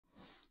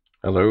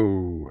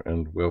Hello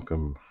and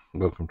welcome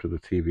to the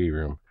TV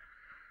room.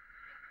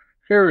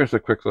 Here is a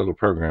quick little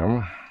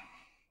program,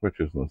 which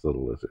isn't as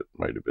little as it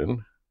might have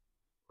been,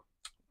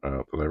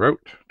 that I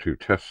wrote to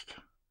test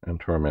and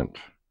torment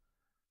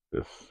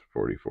this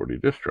 4040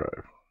 disk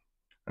drive.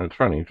 And it's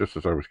funny, just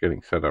as I was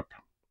getting set up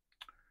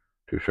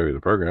to show you the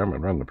program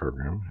and run the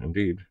program,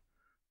 indeed,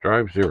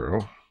 drive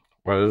 0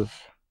 was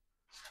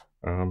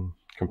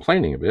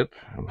complaining a bit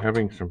and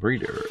having some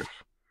read errors,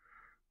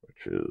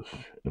 which is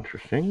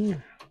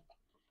interesting.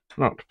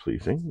 Not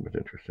pleasing, but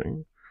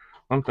interesting.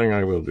 One thing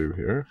I will do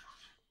here,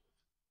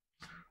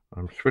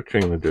 I'm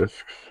switching the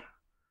disks,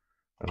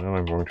 and then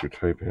I'm going to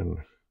type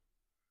in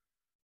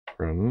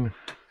run,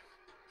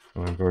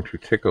 and I'm going to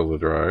tickle the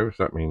drives.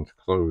 That means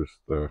close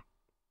the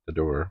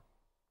door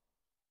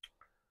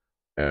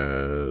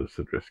as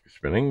the disk is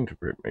spinning to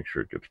make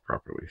sure it gets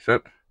properly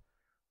set.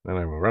 Then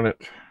I will run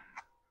it,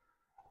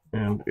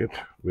 and it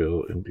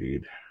will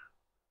indeed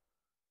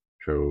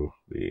show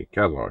the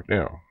catalog.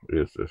 Now,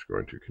 is this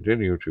going to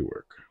continue to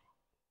work?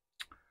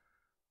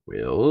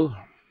 We'll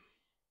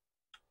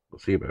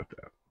see about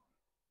that.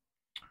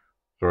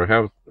 So I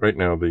have right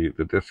now the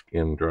disk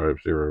in drive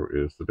 0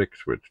 is the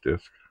VIC-SWITCH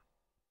disk,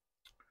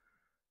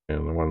 and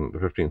the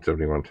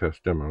 1571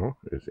 test demo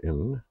is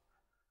in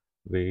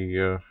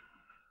the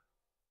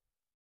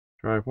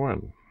drive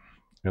 1,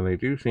 and they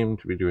do seem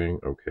to be doing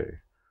okay.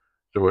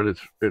 So what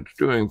it's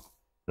doing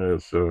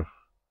is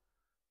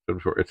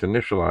it's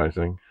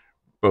initializing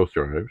both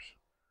drives,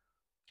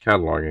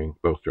 cataloging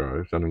both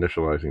drives, and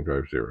initializing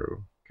drive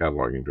 0,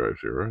 cataloging drive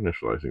 0,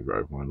 initializing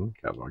drive 1,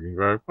 cataloging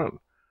drive 1.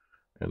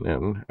 And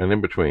in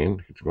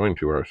between, it's going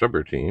to our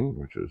subroutine,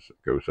 which is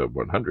go sub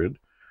 100,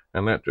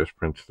 and that just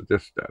prints the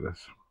disk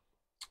status.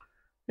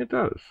 It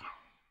does.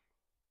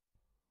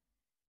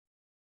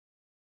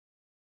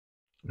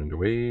 And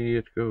away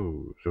it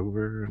goes,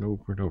 over and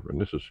over and over. And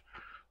this is,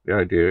 the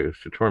idea is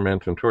to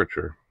torment and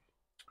torture,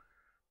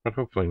 but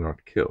hopefully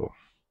not kill.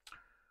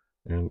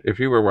 And if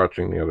you were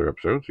watching the other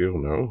episodes,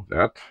 you'll know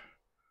that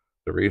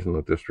the reason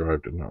that this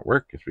drive did not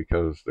work is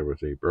because there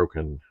was a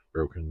broken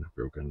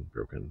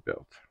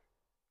belt,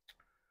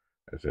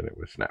 as in it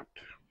was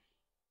snapped.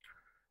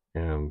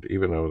 And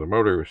even though the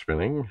motor was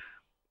spinning,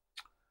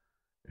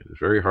 it is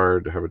very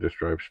hard to have a disk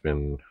drive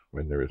spin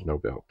when there is no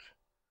belt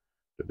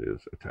that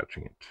is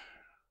attaching it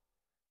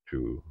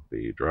to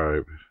the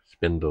drive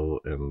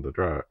spindle and the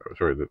drive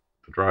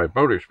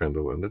motor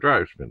spindle and the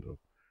drive spindle.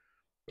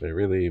 They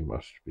really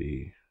must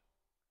be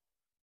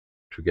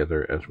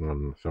together as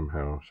one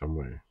somehow, some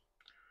way.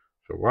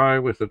 So why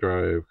was the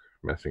drive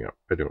messing up?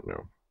 I don't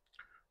know.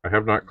 I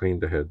have not cleaned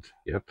the heads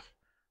yet.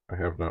 I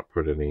have not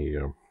put any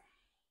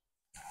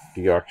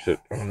deoxit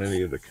on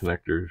any of the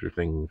connectors or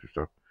things or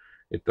stuff.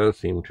 It does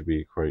seem to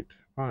be quite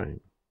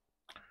fine.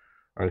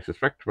 I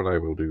suspect what I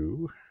will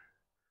do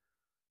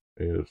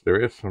is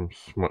there is some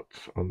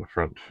smuts on the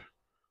front.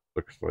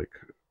 Looks like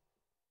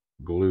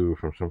glue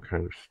from some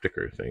kind of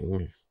sticker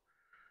thing.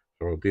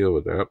 So I'll deal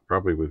with that,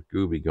 probably with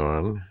Gooby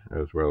Gone,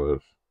 as well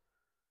as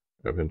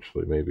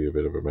eventually maybe a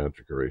bit of a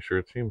magic eraser.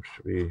 It seems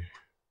to be,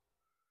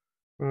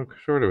 well,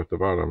 sort of at the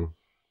bottom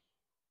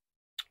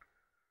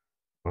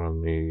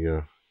on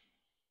the,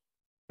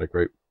 like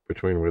right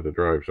between where the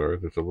drives are.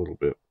 There's a little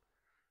bit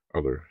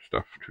other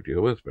stuff to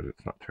deal with, but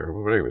it's not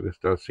terrible. But anyway, this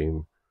does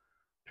seem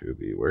to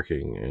be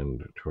working,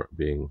 and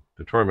the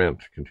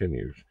torment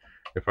continues.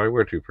 If I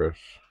were to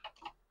press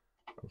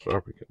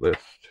Floppy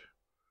list,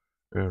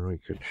 and we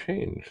could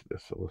change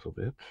this a little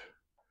bit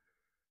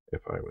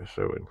if I was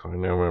so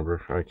inclined. Now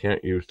remember, I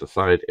can't use the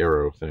side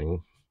arrow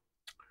thing,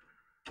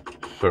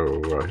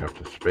 so I have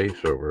to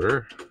space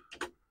over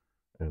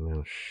and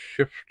then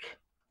shift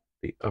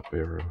the up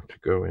arrow to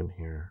go in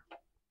here.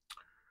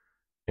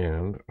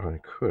 And I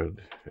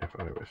could, if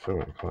I was so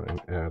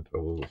inclined, add a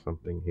little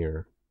something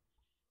here.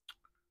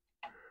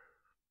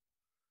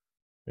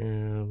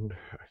 And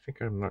I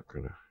think I'm not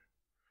gonna,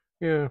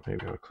 yeah,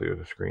 maybe I'll clear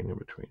the screen in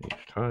between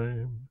each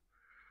time.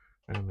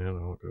 And then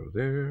I'll go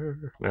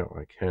there. Now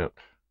I can't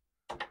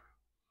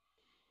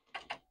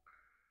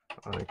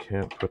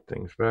put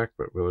things back,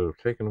 but will it have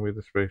taken away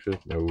the spaces?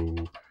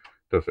 No.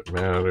 Does it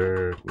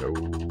matter? No,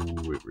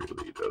 it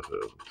really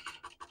doesn't.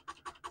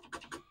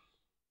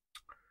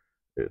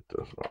 It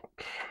does not.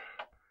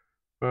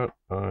 But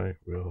I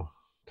will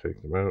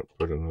take them out,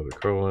 put another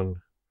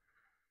colon,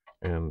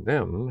 and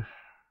then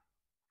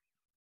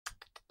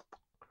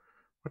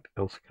what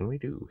else can we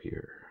do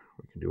here?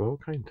 We can do all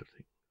kinds of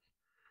things.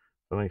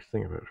 The nice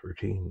thing about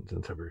routines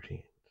and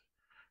subroutines.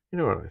 You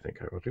know what I think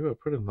I will do? I'll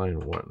put in line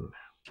 1.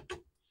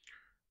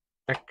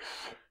 X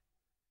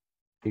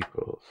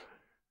equals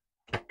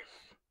X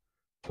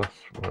plus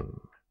 1.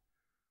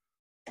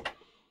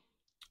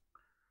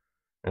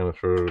 And I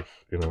suppose,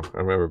 I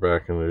remember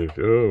back in the days,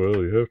 oh,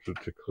 well, you have to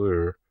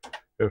declare,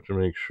 you have to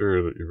make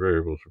sure that your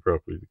variables are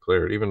properly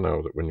declared, even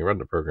though that when you run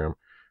the program,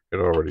 it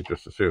already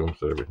just assumes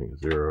that everything is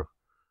 0.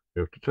 You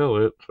have to tell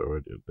it, so I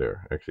did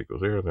there. X equals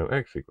 0, then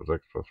X equals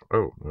X plus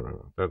 1. Oh,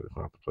 no, that is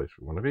not the place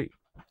we want to be.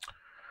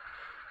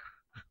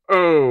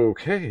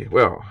 Okay,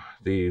 well,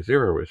 the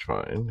 0 is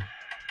fine.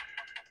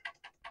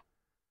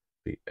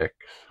 The x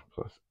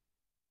plus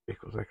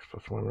equals x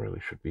plus 1 really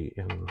should be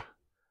in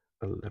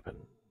 11.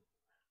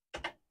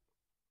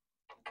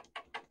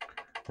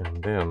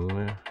 And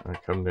then I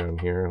come down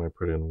here and I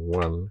put in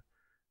 1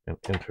 and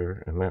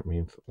enter, and that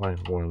means line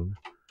 1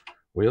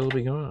 will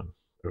be gone.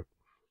 Oh,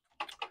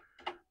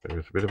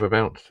 there's a bit of a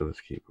bounce to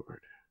this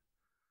keyboard.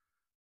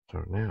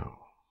 So now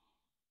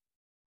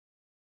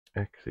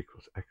x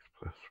equals x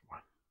plus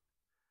 1.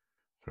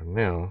 So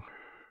now,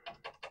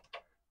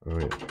 oh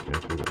yes,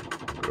 can't do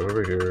that. Go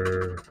over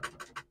here,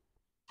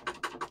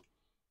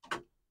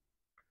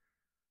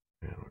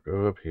 and we'll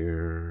go up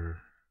here,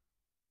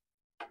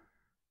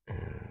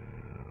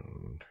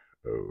 and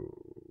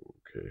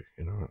okay,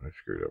 you know what, I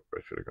screwed up.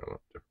 I should have gone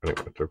up there.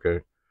 Anyway, it's okay.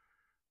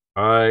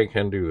 I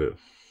can do this.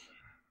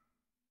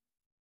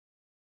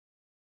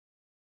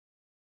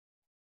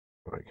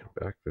 I can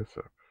back this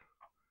up.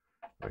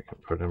 I can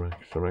put in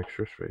some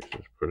extra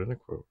spaces, put in a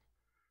quote,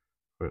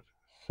 put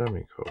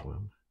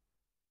semicolon,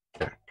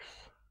 x,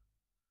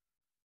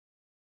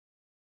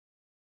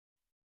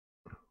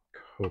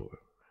 colon,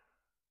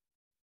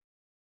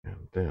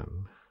 and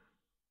then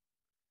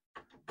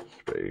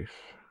space,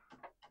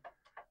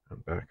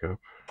 and back up,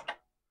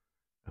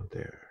 and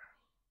there.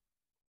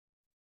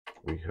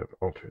 We have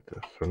altered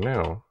this. So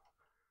now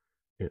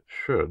it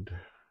should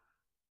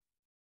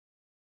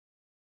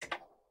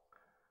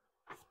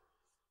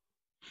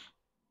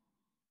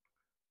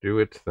do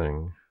its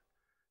thing,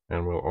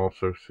 and we'll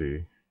also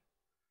see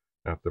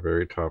at the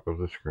very top of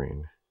the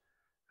screen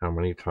how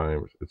many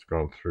times it's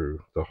gone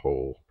through the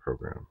whole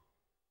program.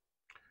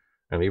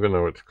 And even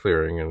though it's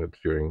clearing and it's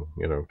doing,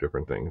 you know,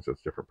 different things,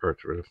 it's different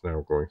parts of it, it's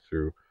now going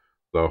through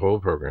the whole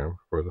program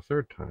for the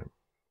 3rd time.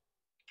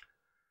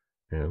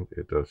 And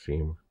it does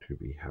seem to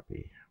be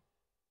happy.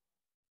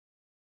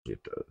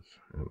 It does.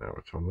 And now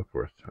it's on the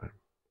 4th time.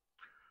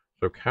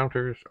 So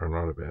counters are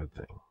not a bad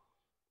thing.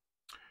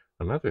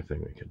 Another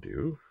thing we can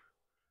do,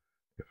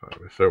 if I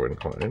was so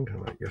inclined,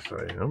 and I guess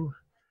I am,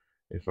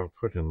 is I'll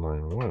put in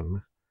line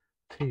 1,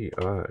 TI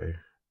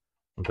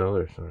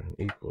 $sign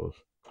equals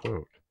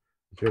quote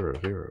 0,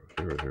 0,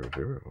 0, 0,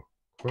 0,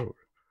 quote.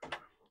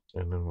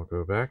 And then we'll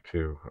go back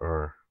to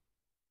our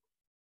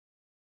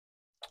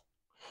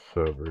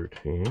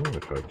subroutine,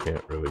 which I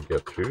can't really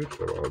get to,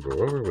 so I'll go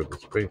over with the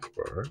space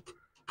bar.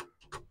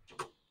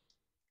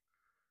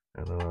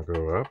 And then I'll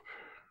go up,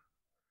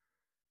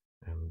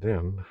 and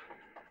then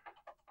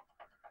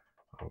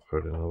I'll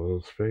put in a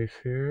little space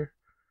here.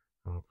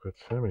 I'll put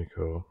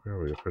semicolon. Oh,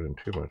 we put in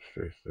too much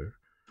space there.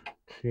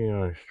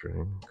 TI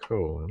string,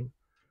 colon,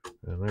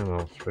 and then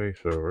I'll space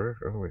over.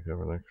 Oh, we have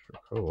an extra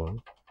colon.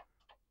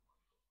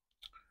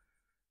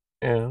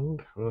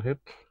 And we'll hit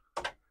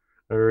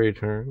a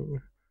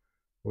return.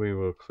 We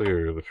will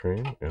clear the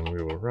train, and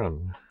we will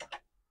run.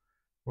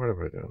 What have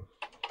I done?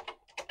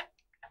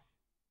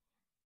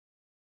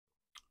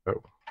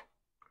 Oh,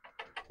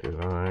 did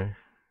I?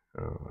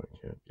 Oh, I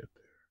can't get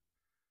there.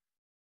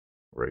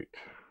 Right.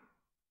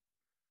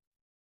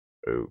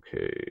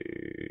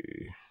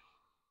 Okay.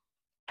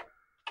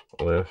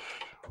 List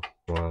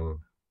 1.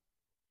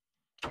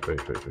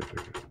 Space.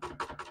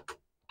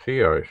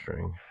 TI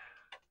string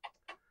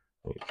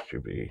needs to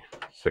be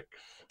 6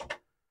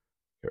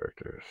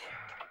 characters.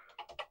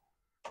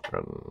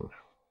 Run.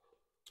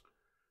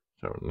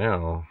 So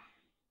now,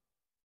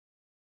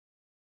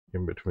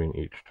 in between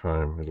each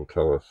time, it'll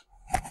tell us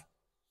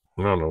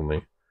not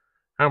only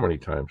how many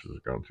times has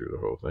it gone through the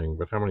whole thing,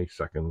 but how many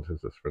seconds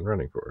has this been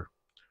running for.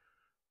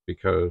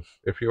 Because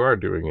if you are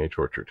doing a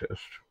torture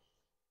test,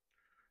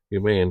 you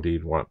may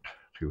indeed want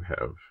to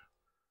have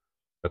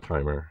a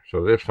timer.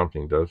 So if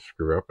something does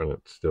screw up and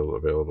it's still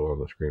available on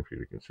the screen for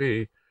you to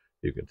see,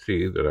 you can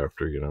see that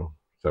after,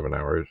 7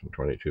 hours and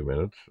 22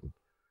 minutes and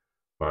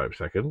 5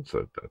 seconds,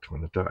 that's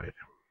when it died.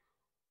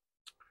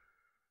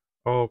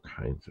 All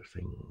kinds of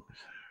things.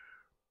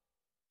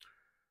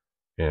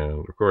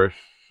 And of course,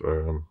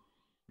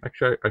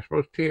 actually, I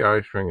suppose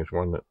TI string is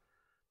one that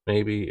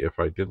maybe if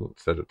I didn't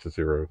set it to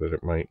 0, that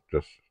it might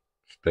just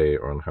stay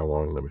on how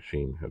long the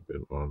machine had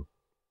been on.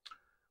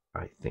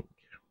 I think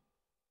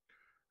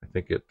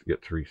it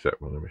gets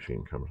reset when the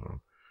machine comes on.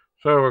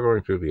 So we're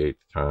going through the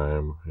 8th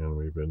time, and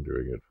we've been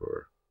doing it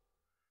for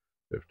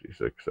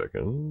 56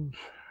 seconds.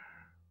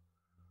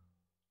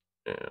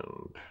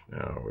 And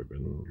now we've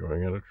been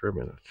going at it for a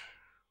minute.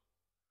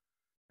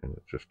 And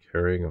it's just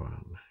carrying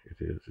on. It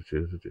is.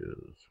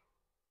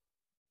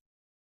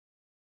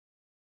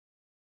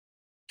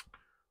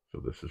 So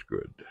this is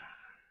good.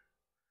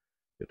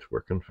 It's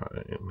working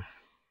fine.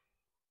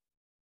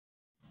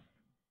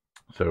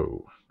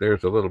 So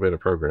there's a little bit of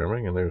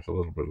programming, and there's a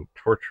little bit of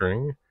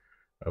torturing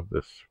of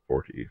this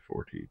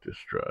 4040 disk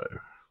drive.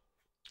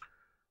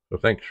 So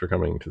thanks for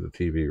coming to the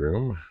TV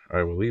room.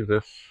 I will leave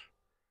this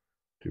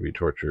to be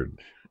tortured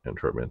and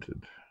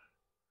tormented.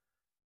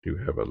 Do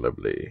have a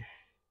lovely,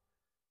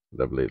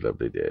 lovely,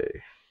 lovely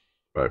day.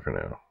 Bye for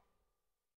now.